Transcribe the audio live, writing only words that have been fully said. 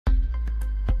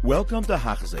Welcome to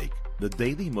Hachzik, the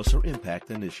Daily Musar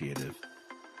Impact Initiative.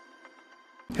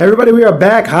 Hey everybody, we are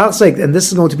back, Hachzik, and this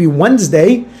is going to be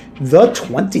Wednesday, the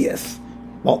 20th.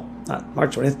 Well, not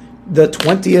March 20th, the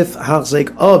 20th Hachzik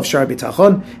of Sha'ar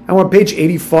Habitachon, and we're on page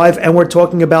 85, and we're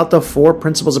talking about the 4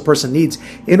 principles a person needs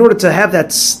in order to have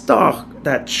that stark,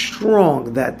 that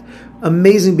strong, that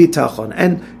amazing bitachon.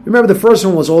 And remember, the first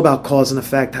one was all about cause and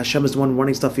effect. Hashem is the one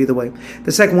running stuff either way.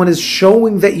 The second one is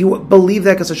showing that you believe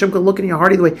that, because Hashem can look in your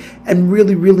heart either way, and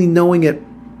really, really knowing it.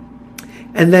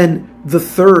 And then the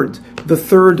third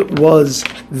was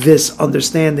this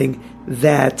understanding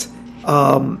that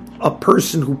a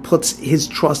person who puts his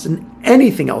trust in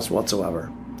anything else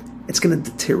whatsoever, it's going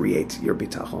to deteriorate your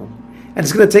bitachon, and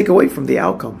it's going to take away from the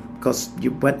outcome, because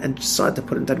you went and decided to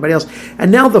put it into anybody else.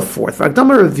 And now the fourth,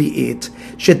 V'agdama revi'it,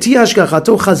 sheti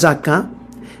hashgachato chazaka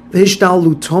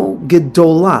v'hishtaluto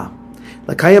gedola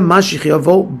l'kayem mashich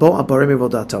yavo bo abarem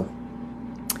evodato.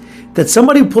 That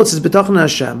somebody who puts his bitachon in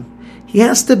Hashem, he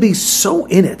has to be so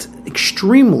in it,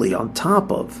 extremely on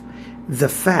top of the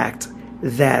fact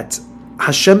that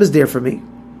Hashem is there for me,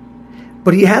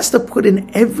 but he has to put in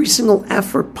every single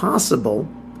effort possible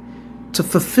to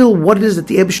fulfill what it is that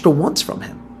the Eibishter wants from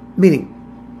him. Meaning,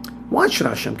 why should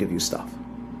Hashem give you stuff?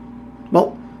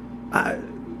 Well,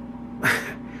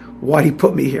 why did he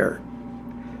put me here?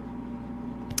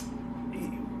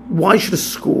 Why should a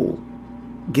school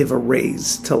give a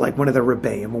raise to like one of their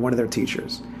rebbeim or one of their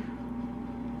teachers?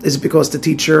 Is it because the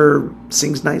teacher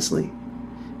sings nicely?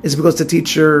 Is it because the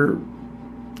teacher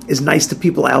is nice to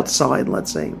people outside, let's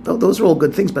say? Those are all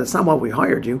good things, but it's not why we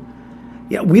hired you.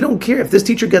 Yeah, we don't care if this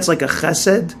teacher gets like a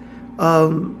chesed,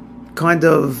 kind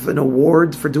of an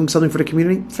award for doing something for the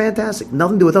community. Fantastic.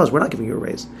 Nothing to do with us. We're not giving you a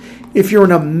raise. If you're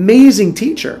an amazing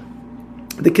teacher,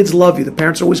 the kids love you, the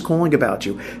parents are always calling about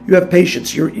you, you have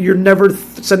patience, you're never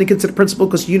sending kids to the principal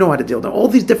because you know how to deal with them, all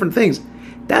these different things,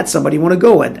 that's somebody you want to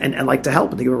go and like to help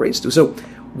and to give a raise to. So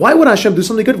why would Hashem do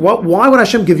something good? Why would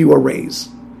Hashem give you a raise?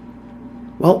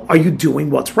 Well, are you doing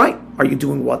what's right? Are you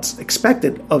doing what's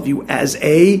expected of you as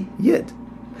a yid?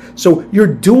 So you're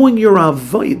doing your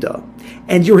avodah,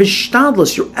 and your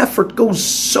hishtadlus, your effort goes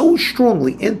so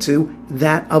strongly into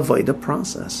that avodah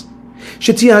process.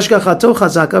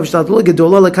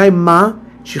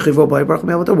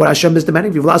 What Hashem is demanding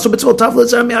of you,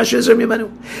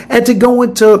 and to go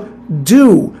into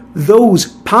do those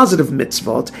positive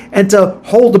mitzvot and to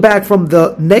hold back from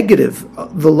the negative,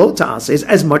 the lo ta'ases,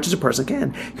 as much as a person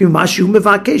can.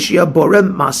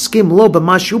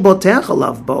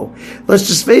 Let's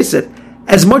just face it.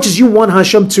 As much as you want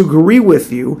Hashem to agree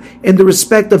with you in the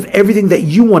respect of everything that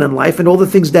you want in life and all the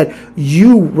things that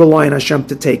you rely on Hashem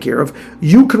to take care of,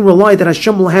 you can rely that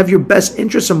Hashem will have your best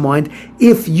interests in mind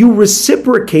if you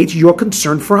reciprocate your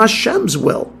concern for Hashem's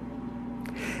will.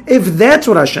 If that's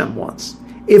what Hashem wants,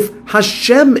 if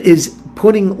Hashem is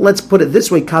putting, let's put it this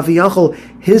way, kaviyachol,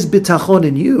 his bitachon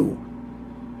in you,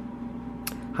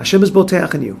 Hashem is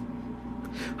boteach in you.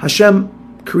 Hashem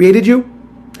created you,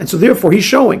 and so therefore he's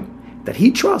showing that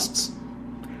he trusts.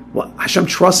 What, Hashem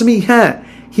trusts me? Yeah.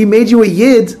 He made you a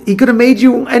yid. He could have made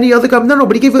you any other guy. No,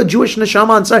 but he gave you a Jewish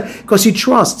neshama inside because he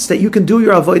trusts that you can do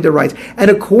your avodah right.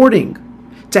 And according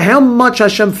to how much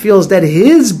Hashem feels that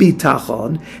his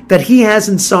bitachon, that he has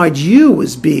inside you,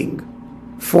 is being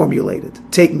formulated,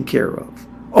 taken care of,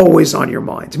 always on your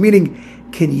mind. Meaning,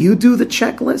 can you do the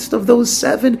checklist of those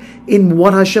 7 in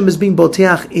what Hashem is being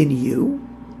boteach in you?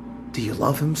 Do you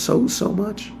love him so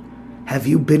much? Have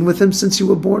you been with him since you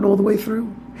were born all the way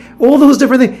through? All those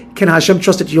different things. Can Hashem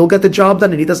trust that you'll get the job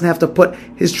done and he doesn't have to put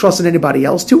his trust in anybody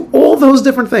else too? All those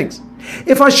different things.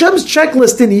 If Hashem's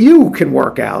checklist in you can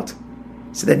work out,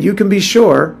 so then you can be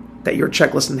sure that your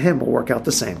checklist in him will work out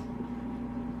the same.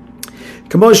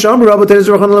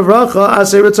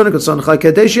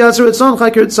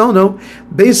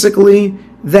 Basically,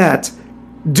 that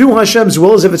do Hashem's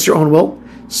will as if it's your own will,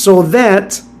 so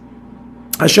that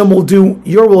Hashem will do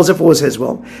your will as if it was his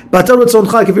will. And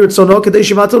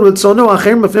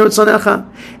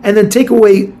then take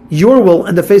away your will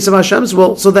in the face of Hashem's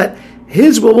will, so that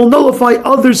his will nullify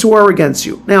others who are against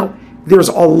you. Now, there's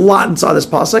a lot inside this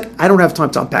pasuk. I don't have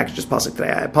time to unpackage this pasuk today.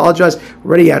 I apologize.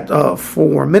 We're already at 4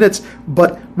 more minutes.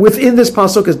 But within this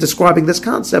pasuk is describing this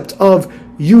concept of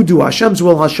you do Hashem's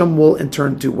will, Hashem will in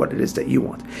turn do what it is that you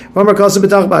want. Hashem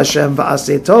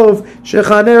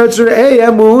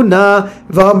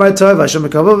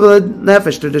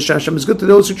is good to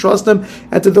those who trust him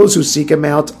and to those who seek him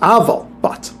out. Aval,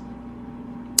 but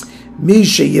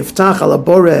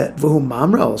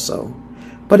also.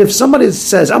 But if somebody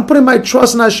says, I'm putting my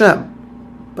trust in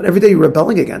Hashem, but every day you're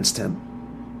rebelling against him,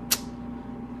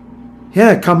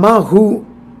 yeah, kama hu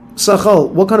Sachal,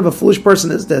 what kind of a foolish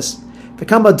person is this? And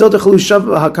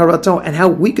how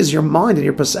weak is your mind and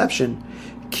your perception?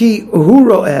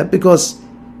 Because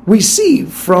we see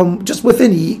from just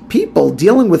within people,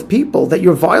 dealing with people, that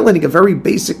you're violating a very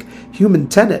basic human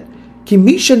tenet.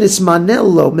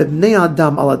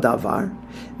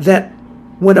 That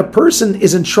when a person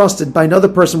is entrusted by another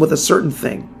person with a certain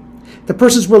thing, the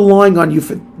person's relying on you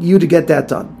for you to get that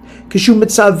done. And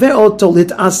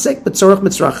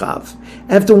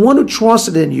if the one who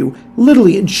trusted in you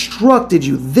literally instructed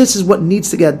you, this is what needs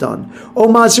to get done,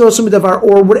 or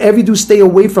whatever you do, stay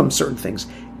away from certain things,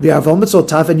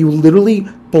 and you literally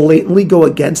blatantly go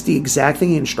against the exact thing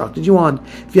he instructed you on,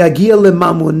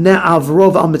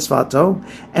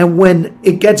 and when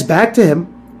it gets back to him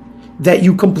that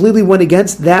you completely went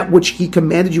against that which he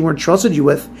commanded you or entrusted you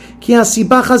with,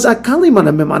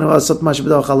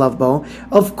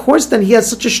 of course then he has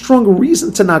such a strong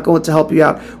reason to not go and to help you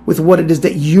out with what it is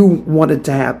that you wanted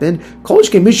to happen.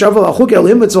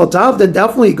 Then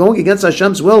definitely going against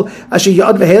Hashem's will. Hashem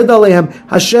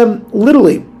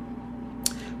literally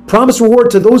promised reward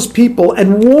to those people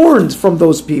and warned from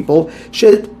those people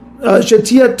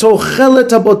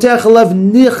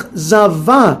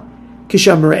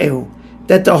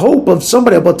that the hope of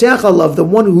somebody, of the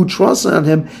one who trusts on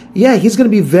him, he's going to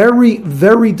be very,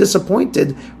 very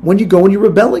disappointed when you go and you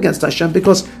rebel against Hashem,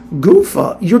 because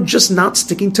Gufa, you're just not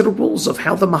sticking to the rules of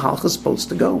how the Mahalch is supposed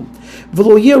to go. And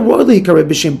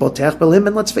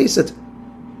let's face it,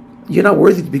 you're not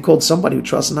worthy to be called somebody who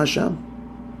trusts in Hashem,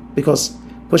 because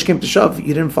push came to shove,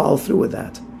 you didn't follow through with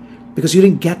that, because you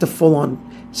didn't get the full-on.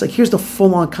 It's like, here's the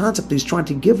full-on concept that he's trying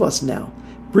to give us now,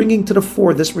 bringing to the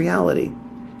fore this reality.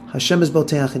 Hashem is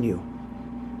boteach in you.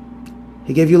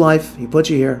 He gave you life, he put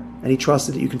you here, and he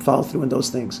trusted that you can follow through in those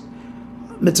things.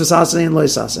 Mitzvah and lo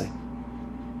yisaseh.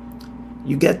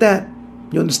 You get that?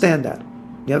 You understand that?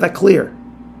 You have that clear.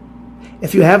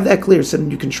 If you have that clear,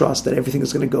 then you can trust that everything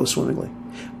is going to go swimmingly.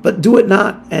 But do it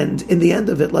not, and in the end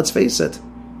of it, let's face it,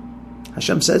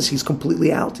 Hashem says he's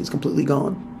completely out, he's completely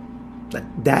gone.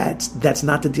 That's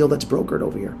not the deal that's brokered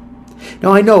over here.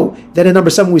 Now I know that in number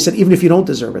 7 we said even if you don't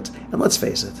deserve it, and let's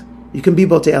face it, you can be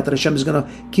boteach that Hashem is going to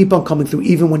keep on coming through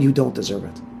even when you don't deserve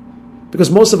it,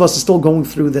 because most of us are still going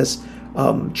through this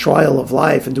trial of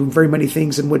life and doing very many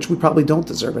things in which we probably don't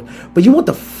deserve it. But you want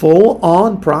the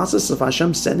full-on process of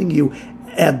Hashem sending you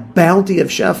a bounty of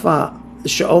shefa,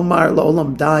 she'omar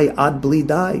la'olam dai ad bli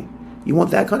dai. You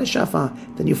want that kind of shafa,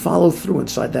 then you follow through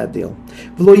inside that deal.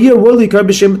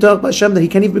 That he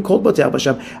can't even be called boteach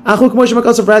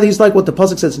b'Hashem. Rather, he's like what the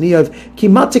pasuk says, Niyav, ki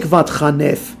matikvat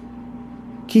chanef,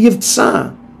 ki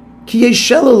yivtza, ki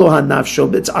yeshel Eloha nafsho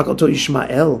b'tzakoto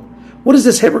Yishmael. What is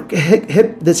this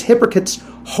hypocrite's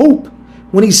hope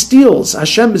when he steals?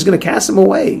 Hashem is going to cast him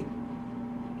away.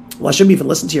 Will Hashem even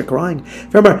listen to your crying?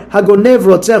 Remember, Hagonev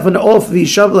rotzech v'na'of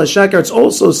v'yishav l'shakar. It's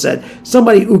also said,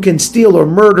 somebody who can steal or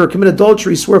murder, commit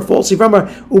adultery, swear falsely.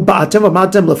 Remember, u'ba'atem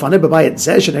v'matem l'fanei b'bayit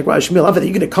zeh shenekra Shmuel.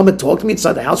 You're going to come and talk to me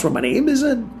inside the house where my name is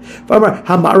in? Remember,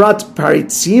 hamarat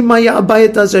paritzim maya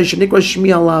bayit zeh shenekra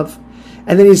Shmuel.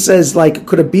 And then he says,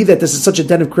 could it be that this is such a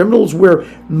den of criminals where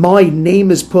my name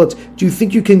is put? Do you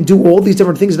think you can do all these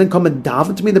different things and then come and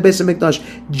daven to me in the Beis HaMikdash?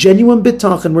 Genuine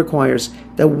bitachon requires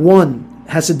that one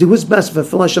has to do his best to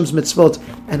fulfill Hashem's mitzvot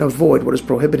and avoid what is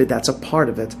prohibited. That's a part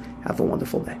of it. Have a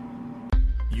wonderful day.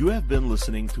 You have been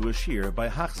listening to a shiur by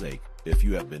Hachzeik. If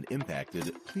you have been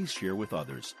impacted, please share with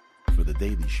others. For the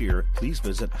daily shiur, please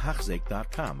visit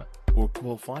Hachzeik.com or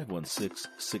call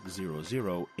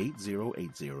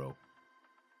 516-600-8080.